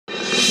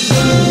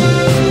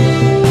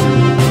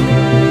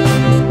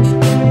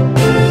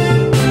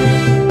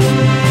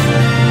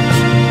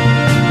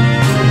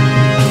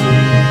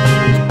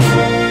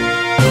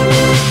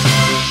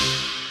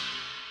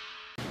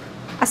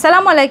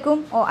আসসালামু আলাইকুম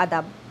ও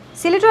আদাব।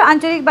 সিলেটের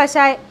আঞ্চলিক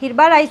ভাষায়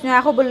হিরবার আইজ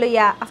নয়া খবর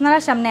লইয়া আপনারা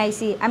সামনে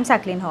আইসি আমি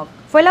সাকলিন হক।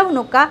 ফয়লা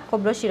হুনুকা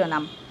খবর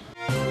শিরোনাম।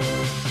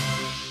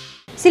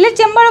 Sylhet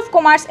chamber of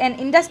commerce and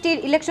ইন্ডাস্ট্রির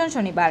ইলেকশন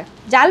শনিবার।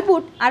 জাল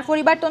বুট আর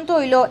পরিবারতন্ত্র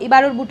হইল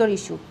এবারের বুটর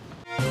ইস্যু।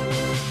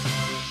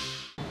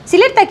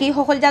 সিলেট থাকি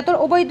সকল জাতর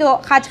অবৈধ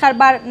খাজ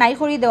কারবার নাই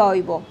করি দেওয়া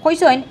হইব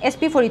কইসেন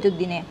এসপি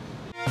ফরিদুদ্দিনে।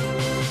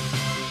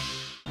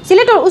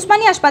 সিলেটর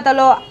উসমানী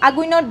হাসপাতালও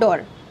আগুইনের ডর।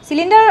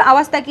 সিলিন্ডারের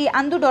আওয়াজ থাকি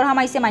আন্দু ডর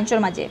হামাইছে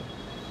মানুষের মাঝে।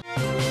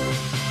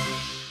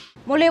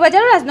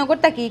 মৌলভীবাজারের রাজনগর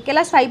থাকি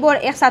ক্লাস 5-র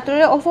এক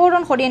ছাত্রের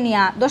অপহরণ করিয়ে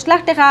নিয়া 10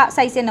 লাখ টাকা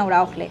চাইছে নেওরা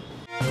অখলে।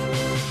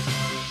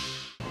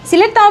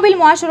 সিলেট তাওবিল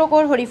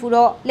মহাসড়কর হরিপুর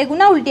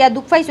লেগুনা উল্টিয়া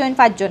দুঃখ পাইছেন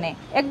 5 জনে।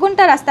 1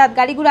 ঘন্টা রাস্তাত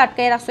গাড়িগুড়া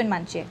আটকাই রাখছেন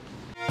মানুষে।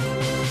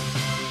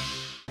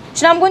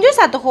 শ্রামগঞ্জের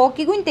সাতখ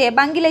কিগুইনতে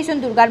বাঙ্গি লাইছেন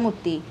দুর্গার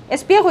মূর্তি।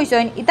 এসপিও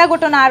কইছেন ইতা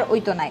ঘটনা আর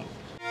ওইতো নাই।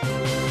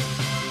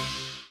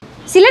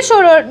 সিলেট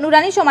শহরের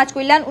নুরানি সমাজ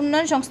কল্যাণ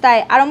উন্নয়ন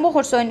সংস্থায় আরম্ভ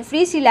করছেন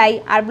ফ্রি সিলাই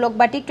আর ব্লক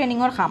বাটিক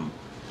ট্রেনিংয়ের খাম।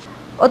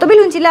 অতবিল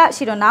হুঞ্চিলা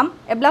শিরোনাম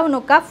এবলা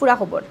হুনুকা ফুরা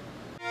খবর।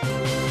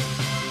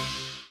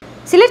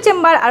 সিলেট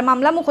চেম্বার আর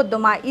মামলা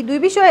মুকদ্দমা এই দুই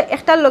বিষয়ে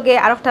একটার লগে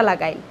আর একটা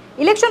লাগাইল।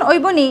 ইলেকশন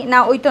ওইবনি না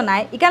ওইতো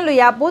নাই ইকান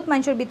লইয়া বহুত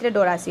মানুষের ভিতরে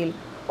ডর আছিল।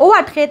 ও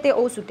আটখেতে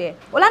ও ছুটে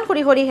ওলান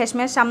করি করি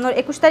হেসমের সামনের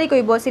 21 তারিখ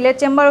হইব Sylhet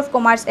chamber of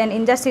commerce and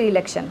ইন্ডাস্ট্রির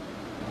ইলেকশন।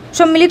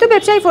 সম্মিলিত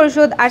ব্যবসায়ী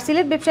পরিষদ আর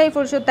সিলেট ব্যবসায়ী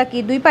পরিষদ থাকি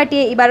দুই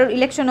পার্টিয়ে এবারের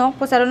ইলেকশনও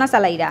প্রচারণা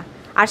চালাইরা।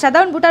 আর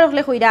সাধারণ ভোটার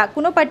হলে কইরা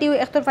কোনো পার্টিও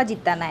একতরফা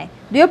জিততা নাই।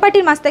 দুই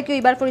পার্টির মাঝ থাকিও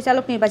এবার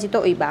পরিচালক নির্বাচিত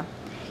হইবা।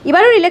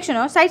 এবারের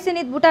ইলেকশনও 60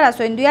 শ্রেণীত ভোটার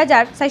আছেন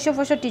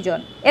 2465 জন।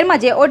 এর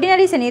মাঝে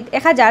অর্ডিনারি শ্রেণীত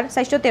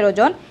 1413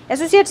 জন,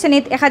 অ্যাসোসিয়েট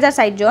শ্রেণীত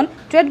 1060 জন,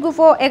 ট্রেড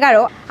গ্রুপও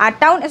 11 আর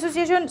টাউন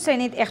অ্যাসোসিয়েশন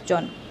শ্রেণীত 1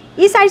 জন।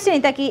 এই 4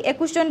 শ্রেণী থাকি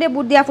 21 জনে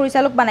ভোট দিয়া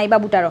পরিচালক বানাইবা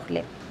ভোটার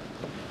হলে।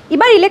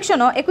 এবার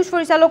ইলেকশনও 21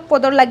 পরিচালক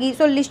পদর লাগি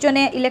 40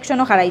 জনে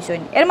ইলেকশনও হারাইছেন।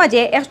 এর মাঝে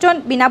 1 জন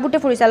বিনা ভোটে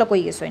পরিচালক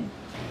হয়ে গেছেন।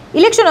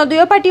 ইলেকশনও দুই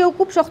পার্টিও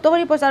খুব শক্ত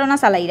করে প্রচারণা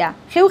চালাইরা।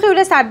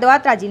 সেউরে ছাড়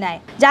দেওয়াত রাজি নাই।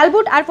 জাল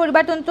ভোট আর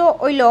পরিবারতন্ত্র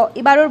হইল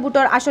এবারের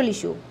ভোটর আসল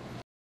ইস্যু।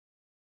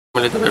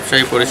 সম্মিলিত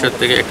ব্যবসায়ী পরিষদ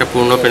থেকে একটা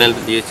পূর্ণ প্যানেল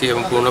দিয়েছি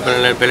এবং পূর্ণ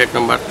প্যানেলের ব্যালট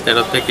নম্বর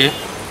 13 থেকে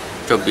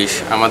 24।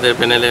 আমাদের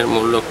প্যানেলের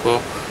মূল লক্ষ্য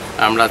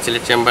আমরা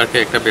সিলেট চেম্বারকে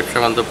একটা ব্যবসা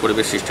বান্ধব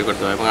পরিবেশ সৃষ্টি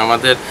করতে হবে এবং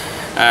আমাদের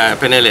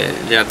প্যানেলে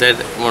যাদের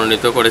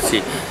মনোনীত করেছি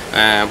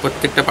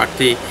প্রত্যেকটা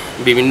প্রার্থী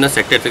বিভিন্ন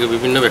সেক্টর থেকে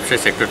বিভিন্ন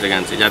ব্যবসায়ী সেক্টর থেকে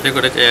আনছি যাতে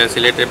করে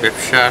সিলেটের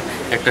ব্যবসা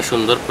একটা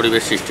সুন্দর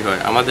পরিবেশ সৃষ্টি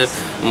হয়। আমাদের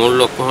মূল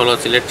লক্ষ্য হলো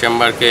সিলেট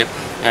চেম্বারকে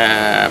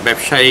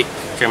ব্যবসায়িক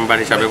চেম্বার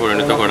হিসাবে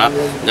পরিণত করা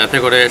যাতে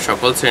করে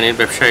সকল শ্রেণীর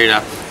ব্যবসায়ীরা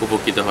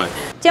উপকৃত হয়।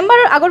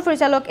 চেম্বারের আগর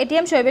পরিচালক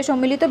এটিএম সাহেবের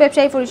সম্মিলিত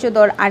ব্যবসায়ী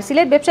পরিষদর আর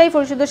সিলেট ব্যবসায়ী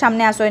পরিষদের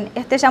সামনে আসেন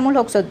এহতেশামুল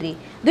হক চৌধুরী।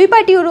 দুই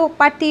পার্টিরও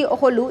প্রার্থী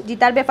হলু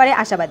জিতার ব্যাপারে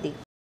আশাবাদী।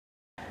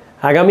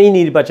 আগামী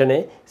নির্বাচনে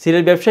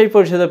সিলেট ব্যবসায়ী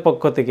পরিষদের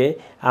পক্ষ থেকে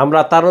আমরা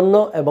তারুণ্য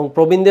এবং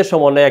প্রবীণদের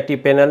সমন্বয়ে একটি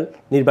প্যানেল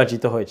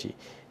নির্বাচিত হয়েছি।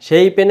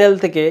 সেই প্যানেল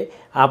থেকে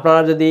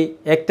আপনারা যদি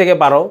 1 থেকে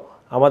 12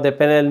 আমাদের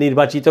প্যানেল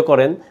নির্বাচিত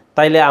করেন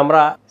তাইলে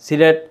আমরা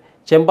সিলেট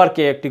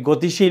চেম্বারকে একটি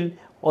গতিশীল,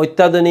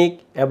 অত্যাধুনিক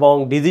এবং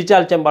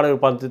ডিজিটাল চেম্বারে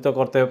রূপান্তরিত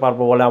করতে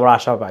পারবো বলে আমরা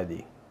আশাবাদী।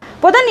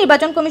 প্রধান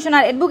নির্বাচন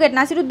কমিশনার অ্যাডভোকেট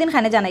নাসিরউদ্দিন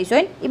খানে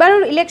জানাইছেন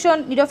এবারের ইলেকশন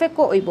নিরপেক্ষ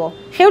হইব।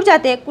 সেউর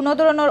যাতে কোনো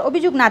ধরনের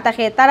অভিযোগ না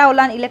থাকে তারা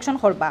ওলান ইলেকশন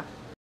করবা।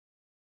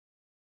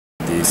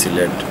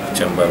 Sylhet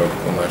chamber of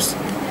commerce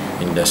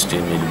industry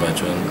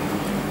নির্বাচন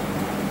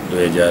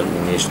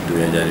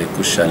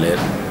 2019-2021 সালের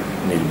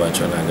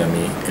নির্বাচন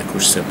আগামী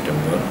 21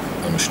 সেপ্টেম্বর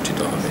অনুষ্ঠিত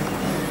হবে।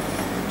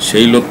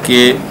 সেই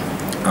লক্ষ্যে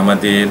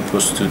আমাদের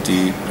প্রস্তুতি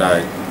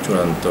প্রায়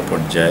চূড়ান্ত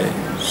পর্যায়ে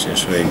শেষ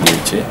হয়ে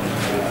গিয়েছে।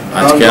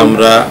 আজকে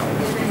আমরা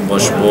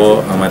বসবো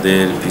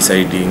আমাদের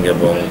প্রিসাইডিং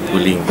এবং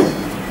পুলিং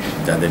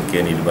যাদেরকে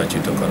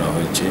নির্বাচিত করা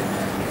হয়েছে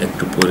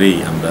একটু পরেই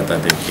আমরা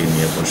তাদেরকে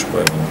নিয়ে বসবো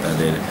এবং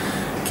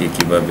তাদেরকে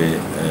কীভাবে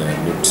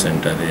বুথ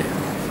সেন্টারে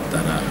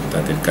তারা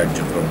তাদের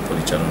কার্যক্রম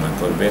পরিচালনা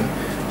করবেন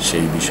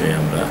সেই বিষয়ে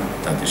আমরা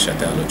তাদের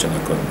সাথে আলোচনা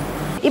করব।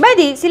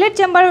 ইবাদি সিলেট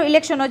চেম্বারের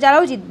ইলেকশনও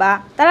যারাও জিতবা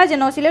তারা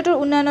যেন সিলেটের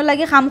উন্নয়নের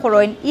লাগি কাম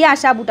করেন ই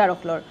আশা ভোটার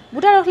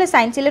হকলে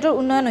সাইন সিলেটের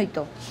উন্নয়ন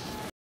হইতো।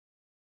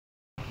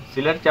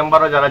 সিলেট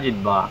চেম্বারও যারা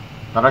জিতবা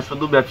তারা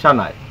শুধু ব্যবসা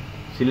নাই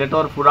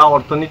সিলেটের পুরা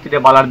অর্থনীতিতে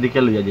বালার দিকে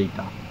লইয়া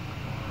যাইতা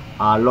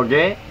আর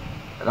লগে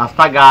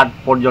রাস্তাঘাট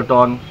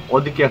পর্যটন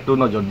ওদিকে একটু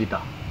নজর দিতা।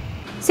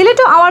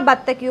 সিলেটও আমার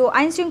বার্তাকেও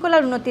আইন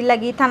শৃঙ্খলার উন্নতির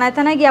লাগি থানায়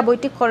থানায় গিয়া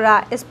বৈঠক করা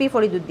এসপি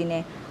ফরিদুদ্দিনে।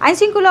 আইন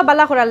শৃঙ্খলা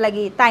বালা করার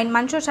লাগি তাইন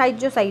মানুষের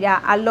সাহায্য চাইরা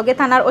আর লগে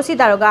থানার ওসি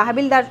দারোগা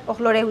হাবিলদার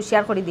অখলরে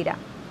হুঁশিয়ার করে দিরা।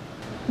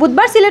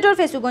 বুধবার সিলেটের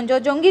ফেসুগঞ্জ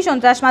জঙ্গি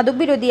সন্ত্রাস মাদক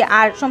বিরোধী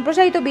আর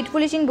সম্প্রসারিত বিট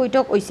পুলিশিং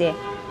বৈঠক হয়েছে।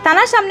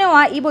 থানার সামনে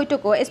হওয়া এই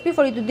বৈঠকও এসপি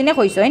ফরিদুদ্দিনে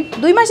কইছেন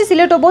 2 মাসে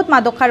সিলেটও বহুত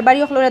মাদক কারবারি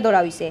অখলরে ধরা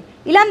হয়েছে।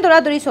 ইলান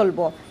দৌড়াদৌড়ি চলব।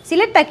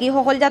 সিলেট তাকি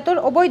সকল জাতর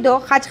অবৈধ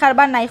খাজ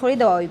কারবার নাই করে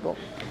দেওয়া হইব।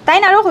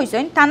 তাইন আরও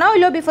কইছেন থানা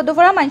হইল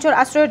বিপদপরা মানুষের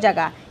আশ্রয়ের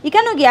জায়গা।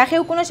 ইকানো গিয়া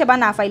কেউ কোনো সেবা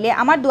না পাইলে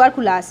আমার দুয়ার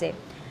খোলা আছে।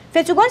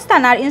 ফেচুগঞ্জ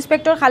থানার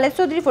ইন্সপেক্টর খালেদ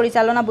চৌধুরী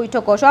পরিচালনা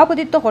বৈঠকও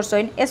সভাপতিত্ব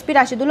করছেন এসপি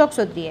রাশিদুল হক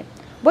চৌধুরী।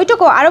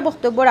 বৈঠকও আরও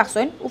বক্তব্য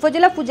রাখছেন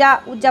উপজেলা পূজা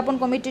উদযাপন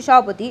কমিটির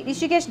সভাপতি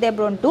ঋষিকেশ দেব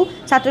রন্টু,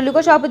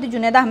 ছাত্রলীগের সভাপতি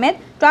জুনেদ আহমেদ,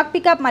 ট্রাক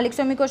পিকআপ মালিক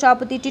শ্রমিকের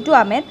সভাপতি Titu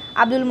Ahmed,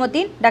 Abdul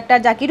Matin, doctor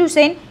Zakir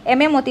Hussain,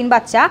 M A Matin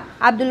বাদশাহ,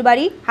 আব্দুল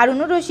বাড়ি,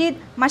 হারুনুর রশিদ,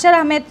 মাসার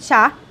আহমেদ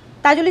শাহ,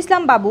 তাজুল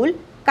ইসলাম বাবুল,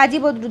 কাজী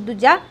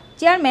বদরুদ্দুজা,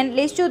 চেয়ারম্যান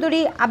লেস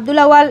চৌধুরী, আব্দুল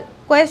আওয়াল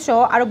কয়েস সহ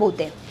আরও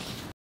বহুতে।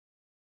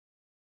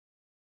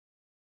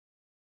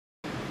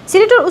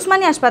 সিলেটর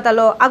উসমানী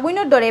হাসপাতালও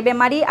আগুনের দরে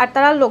বেমারি আর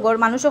তারার লগর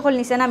মানুষ সকল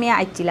নিচে নামিয়া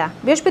আইছিলা।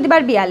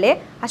 বৃহস্পতিবার বিয়ালে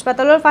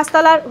হাসপাতালের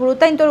ফাঁসতলার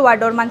হুরুতাইন্তর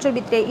ওয়ার্ডর মানুষের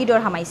ভিতরে ইডর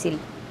হামাইছিল।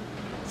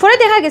 পরে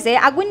দেখা গেছে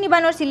আগুন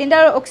নিবানোর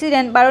সিলিন্ডারের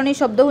অক্সিজেন বারণির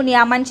শব্দ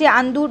শুনিয়া মানুষে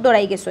আন্দু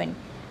ডরাই গেছেন।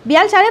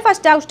 বিয়াল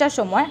 5:30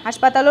 সময়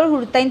হাসপাতালের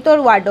হুরুতাইন্তর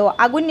ওয়ার্ডও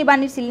আগুন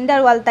নিবানির সিলিন্ডার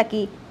ওয়াল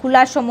তাকি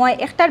খোলার সময়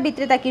একটার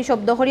ভিতরে তাকি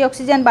শব্দ করে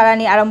অক্সিজেন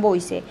বাড়ানি আরম্ভ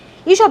হয়েছে।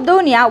 এই শব্দ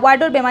শুনিয়া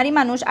ওয়ার্ডর বেমারি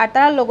মানুষ আর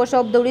তারার লগর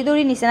সব দৌড়ি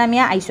দৌড়ি নিচে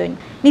নামিয়া আইসইন।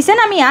 নিচে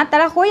নামিয়া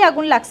তারা কই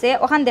আগুন লাগছে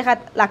ওখান দেখা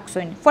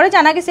লাগছইন। পরে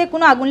জানা গেছে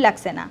কোনো আগুন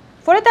লাগছে না।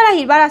 পরে তারা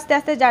হিরবার আস্তে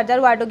আস্তে যার যার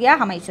ওয়ার্ডও গিয়া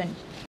হামাইছইন।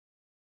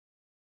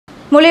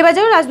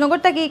 মৌলভীবাজারের রাজনগর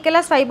থাকি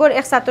ক্লাস 5-এর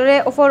এক ছাত্ররে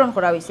অপহরণ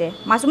করা হয়েছে।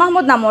 মাসুম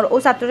আহমদ নামর ও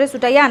ছাত্ররে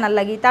ছুটাইয়া আনার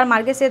লাগি তার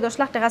মার গেছে 10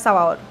 লাখ টাকা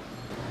চাওয়ার।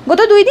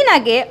 গত 2 দিন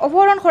আগে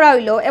অপহরণ করা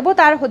হইল এবং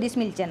তার হদিস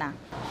মিলছে না।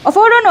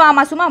 অপহরণ হওয়া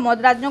মাসুম আহমদ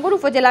রাজনগর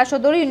উপজেলা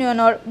সদর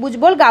ইউনিয়নের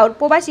বুজবল গাঁওর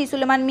প্রবাসী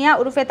সুলেমান মিয়া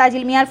উরুফে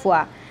তাজিল মিয়ার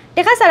ফুয়া।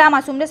 টেকা ছাড়া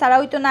মাসুমরে ছাড়া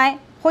হইতো নাই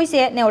হয়েছে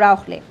নেওড়া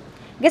অখলে।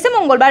 গেছে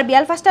মঙ্গলবার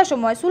বিয়াল 5টার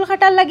সময় চুল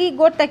খাটার লাগি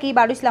গড় তাকি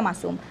বাড়ুইছিলাম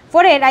মাসুম।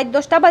 পরে রাত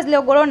 10টা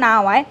বাজলেও গড় না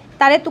হওয়ায়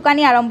তারে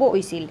তুকানি আরম্ভ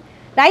হয়েছিল।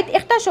 রাত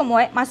 1টার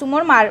সময়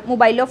মাসুমর মার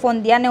মোবাইলও ফোন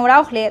দিয়া নেওড়া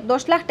অখলে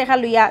 10 লাখ টাকা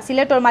লইয়া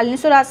সিলেটর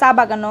মালিনীচরা চাহ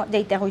বাগানো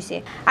যাইতে হয়েছে।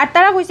 আর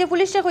তারা হয়েছে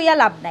পুলিশে হইয়া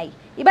লাভ নাই।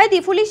 এবার দি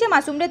পুলিশে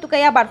মাসুমরে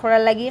তুকাইয়া বার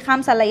করার লাগি খাম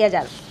চালাইয়া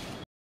যার।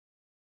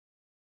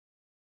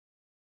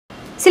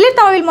 সিলেট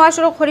তামিল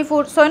মহাসড়ক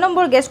হরিপুর 6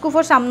 নম্বর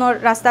গেস্টকুফর সামনের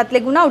রাস্তাত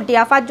লেগুনা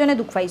উল্টিয়া 5 জনে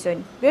দুঃখ পাইছেন।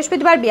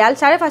 বৃহস্পতিবার বিয়াল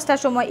 5:30টার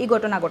সময় এই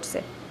ঘটনা ঘটছে।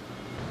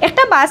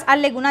 একটা বাস আর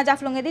লেগুনা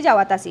জাফলংয়ে দি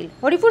যাওয়াত আছিল।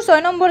 হরিপুর 6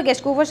 নম্বর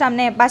গেস্টকুফর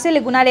সামনে বাসে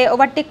লেগুনারে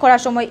ওভারটেক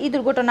করার সময় এই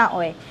দুর্ঘটনা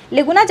হয়।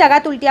 লেগুনা জায়গা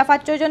উল্টিয়া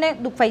 5 জনে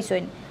দুঃখ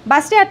পাইছেন।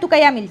 বাসরে আর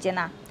তুকাইয়া মিলছে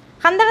না।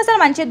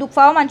 খান্দাগাছার মানুষে দুঃখ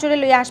পাওয়া মানুষরে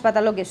লইয়া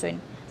হাসপাতালও গেছেন।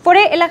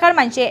 পরে এলাকার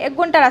মানুষে 1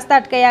 ঘন্টা রাস্তা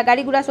আটকাইয়া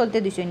গাড়ি ঘোড়া চলতে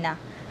দিছেন না।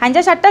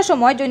 হাঞ্জা 7টার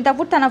সময়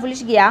জৈন্তাপুর থানা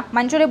পুলিশ গিয়া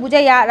মানুষরে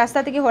বুঝাইয়া রাস্তা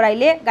থেকে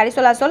হরাইলে গাড়ি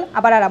চলাচল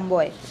আবার আরম্ভ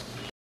হয়।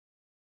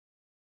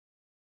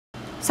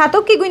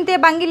 সাতক কি গুনতে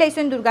বাঙ্গি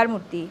লাইছেন দুর্গার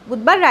মূর্তি।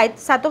 বুধবার রাত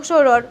সাতক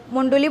শহরের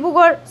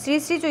মণ্ডলীভোগর শ্রী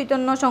শ্রী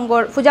চৈতন্য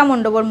সংঘর পূজা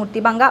মণ্ডপর মূর্তি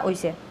ভাঙ্গা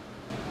হয়েছে।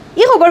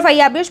 এই খবর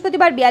পাইয়া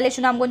বৃহস্পতিবার বিয়ালে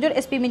সুনামগঞ্জের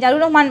এসপি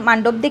মিজানুর রহমান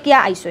মান্ডব দেখিয়া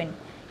আইসেন।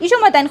 এই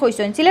সময় তাই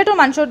কইছেন সিলেটের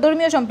মানুষের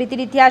ধর্মীয়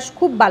সম্প্রীতির ইতিহাস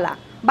খুব বালা।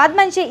 বাদ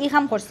মানুষে ই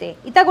কাম করছে।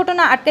 ইটা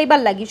ঘটনা আটকাইবার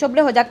লাগি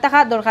সবরে সজাগ থাকা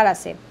দরকার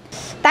আছে।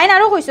 তাই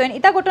আরও কইছেন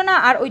ইটা ঘটনা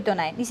আর ওইতো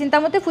নাই, নিশ্চিন্তা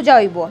মতে পূজা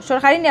হইব,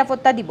 সরকারি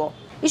নিরাপত্তা দিব।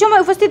 এই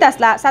সময় উপস্থিত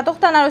আসলা সাতক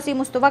থানার ওসি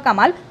মুস্তফা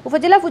কামাল,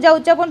 উপজেলা পূজা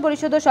উদযাপন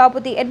পরিষদের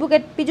সভাপতি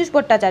অ্যাডভোকেট পীযুষ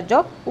ভট্টাচার্য,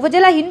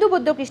 উপজেলা হিন্দু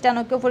বৌদ্ধ খ্রিস্টান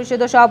ঐক্য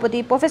পরিষদের সভাপতি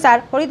প্রফেসর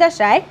হরিদাস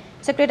রায়,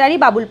 সেক্রেটারি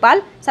বাবুল পাল,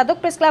 সাতক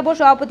প্রেস ক্লাবের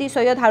সভাপতি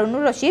সৈয়দ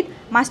হারুনুর রশিদ,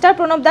 মাস্টার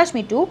প্রণব দাস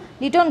মিটু,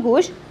 লিটন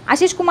ঘোষ,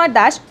 আশিস কুমার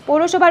দাস,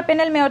 পৌরসভার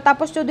প্যানেল মেয়র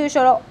তাপস চৌধুরী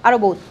সহ আরও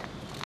বহুত।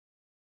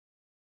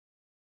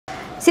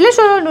 সিলেট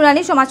শহরের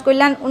নুরানি সমাজ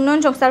কল্যাণ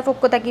উন্নয়ন সংস্থার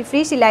পক্ষ থেকে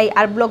ফ্রি সিলাই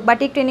আর ব্লক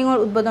বাটিক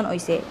ট্রেনিংয়ের উদ্বোধন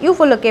হয়েছে। এই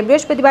উপলক্ষে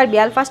বৃহস্পতিবার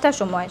বিয়াল 5টার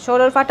সময়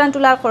শহরের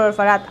ফাটানটুলার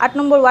খররফারাত 8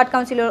 নম্বর ওয়ার্ড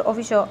কাউন্সিলর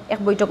অফিসও এক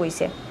বৈঠক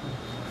হয়েছে।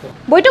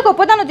 বৈঠক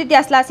প্রধান অতিথি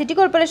আসলা সিটি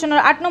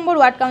কর্পোরেশনের 8 নম্বর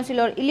ওয়ার্ড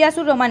কাউন্সিলর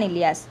ইলিয়াসুর রহমান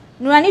ইলিয়াস,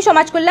 নুরানি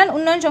সমাজ কল্যাণ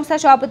উন্নয়ন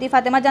সংস্থার সভাপতি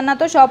ফাতেমা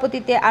জান্নাতর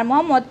সভাপতিত্বে আর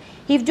মোহাম্মদ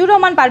হিফজুর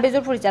রহমান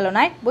পারভেজর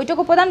পরিচালনায়। বৈঠক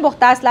প্রধান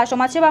বক্তা আসলা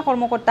সমাজসেবা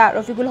কর্মকর্তা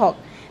রফিকুল হক।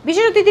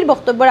 বিশেষ অতিথির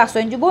বক্তব্য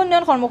রাখছেন যুব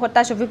উন্নয়ন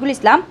কর্মকর্তা শফিকুল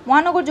ইসলাম,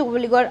 মহানগর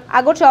যুবলীগের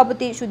আগর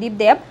সভাপতি সুদীপ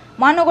দেব,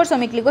 মহানগর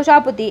শ্রমিক লীগের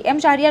সভাপতি এম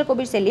শাহরিয়ার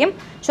কবির সেলিম,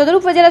 সদর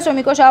উপজেলা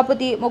শ্রমিক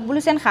সভাপতি মকবুল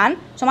হোসেন খান,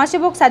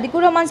 সমাজসেবক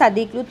সাদিকুর রহমান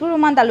সাদিক, লুৎফুর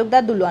রহমান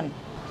তালুকদার দুলন।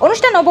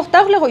 অনুষ্ঠানে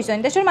বক্তাসকলে কইছেন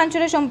দেশের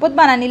মানুষের সম্পদ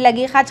বানানির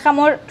লাগি কাজ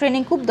কামর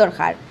ট্রেনিং খুব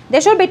দরকার।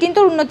 দেশের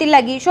বেটিনটোর উন্নতির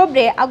লাগি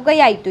সবরে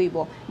আগাইয়া আইতে হইব।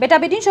 বেটা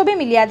বেটিন সবে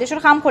মিলিয়া দেশের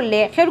কাম করলে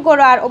খের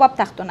গড়ার অভাব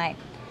থাকতো নাই।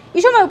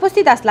 এই সময়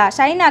উপস্থিত আসলা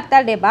শাহিনা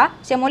আক্তার রেবা,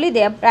 শ্যামলী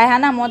দেব,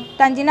 রায়হান আহমদ,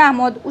 তানজিনা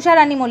আহমদ, উষা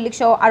রানী মল্লিক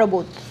সহ আরও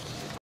বহুত।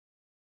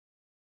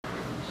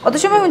 অত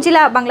সময়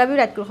শুনছিলা বাংলাভিউ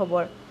রাতকুর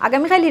খবর।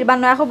 আগামীকাল হিরবার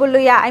নয়া খবর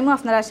লইয়া আইমো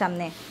আপনার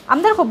সামনে।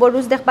 আমদার খবর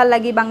রোজ দেখবার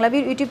লাগি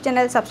বাংলাভিউর ইউটিউব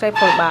চ্যানেল সাবস্ক্রাইব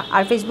করবা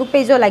আর ফেসবুক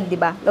পেজও লাইক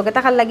দিবা। লগে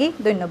থাকার লাগি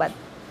ধন্যবাদ।